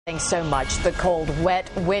Thanks so much. The cold, wet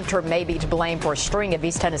winter may be to blame for a string of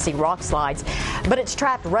East Tennessee rock slides, but it's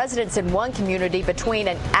trapped residents in one community between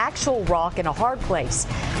an actual rock and a hard place.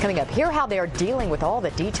 Coming up, hear how they are dealing with all the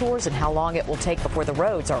detours and how long it will take before the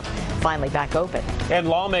roads are finally back open. And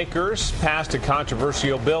lawmakers passed a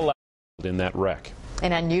controversial bill in that wreck.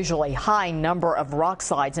 An unusually high number of rock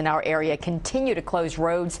slides in our area continue to close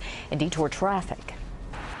roads and detour traffic.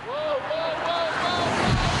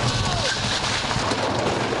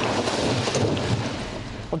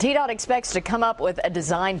 Well, TDOT expects to come up with a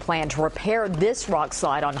design plan to repair this rock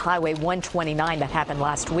slide on Highway 129 that happened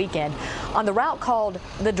last weekend on the route called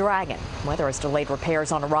the Dragon. Weather has delayed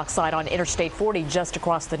repairs on a rock slide on Interstate 40 just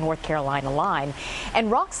across the North Carolina line. And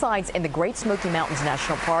rock slides in the Great Smoky Mountains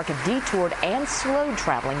National Park have detoured and slowed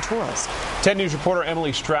traveling tourists. 10 News reporter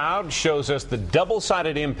Emily Stroud shows us the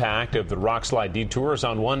double-sided impact of the rock slide detours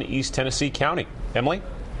on one East Tennessee county. Emily?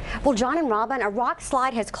 Well, John and Robin, a rock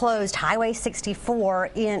slide has closed Highway 64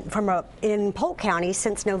 in Polk County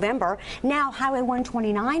since November. Now Highway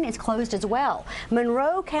 129 is closed as well.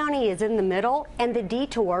 Monroe County is in the middle, and the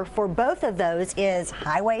detour for both of those is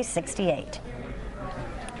Highway 68.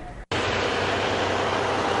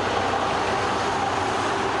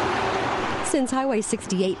 Since Highway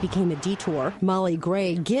 68 became a detour, Molly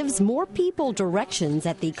Gray gives more people directions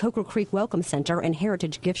at the Coker Creek Welcome Center and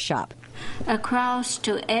Heritage Gift Shop. Across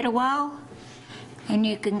to Etowah, and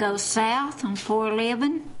you can go south on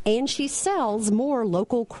 411. And she sells more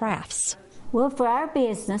local crafts. Well, for our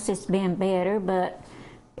business, it's been better, but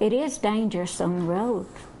it is dangerous on the road.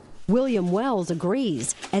 William Wells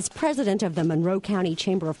agrees. As president of the Monroe County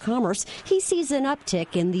Chamber of Commerce, he sees an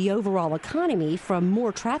uptick in the overall economy from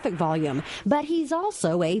more traffic volume, but he's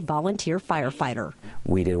also a volunteer firefighter.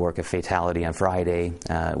 We did work a fatality on Friday,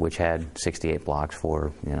 which had 68 blocks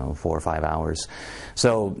for 4 or 5 hours.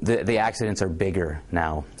 So the accidents are bigger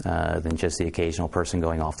now than just the occasional person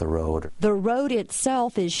going off the road. The road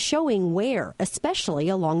itself is showing wear, especially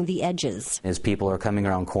along the edges. As people are coming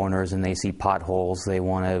around corners and they see potholes, they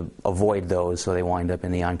want to avoid those, so they wind up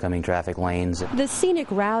in the oncoming traffic lanes. The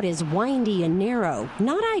scenic route is windy and narrow,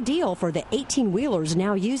 not ideal for the 18-wheelers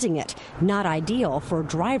now using it, not ideal for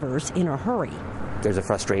drivers in a hurry. There's a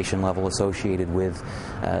frustration level associated with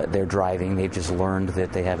their driving. They've just learned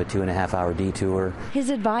that they have a 2.5-hour detour.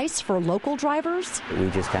 His advice for local drivers?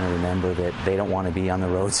 We just kind of remember that they don't want to be on the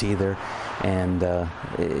roads either, and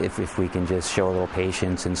if we can just show a little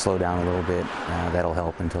patience and slow down a little bit, that'll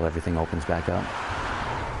help until everything opens back up.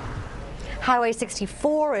 Highway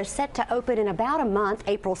 64 is set to open in about a month,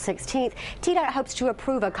 April 16th. TDOT hopes to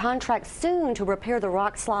approve a contract soon to repair the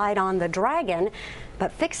rock slide on the Dragon,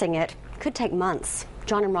 but fixing it could take months.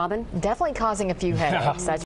 John and Robin? Definitely causing a few headaches.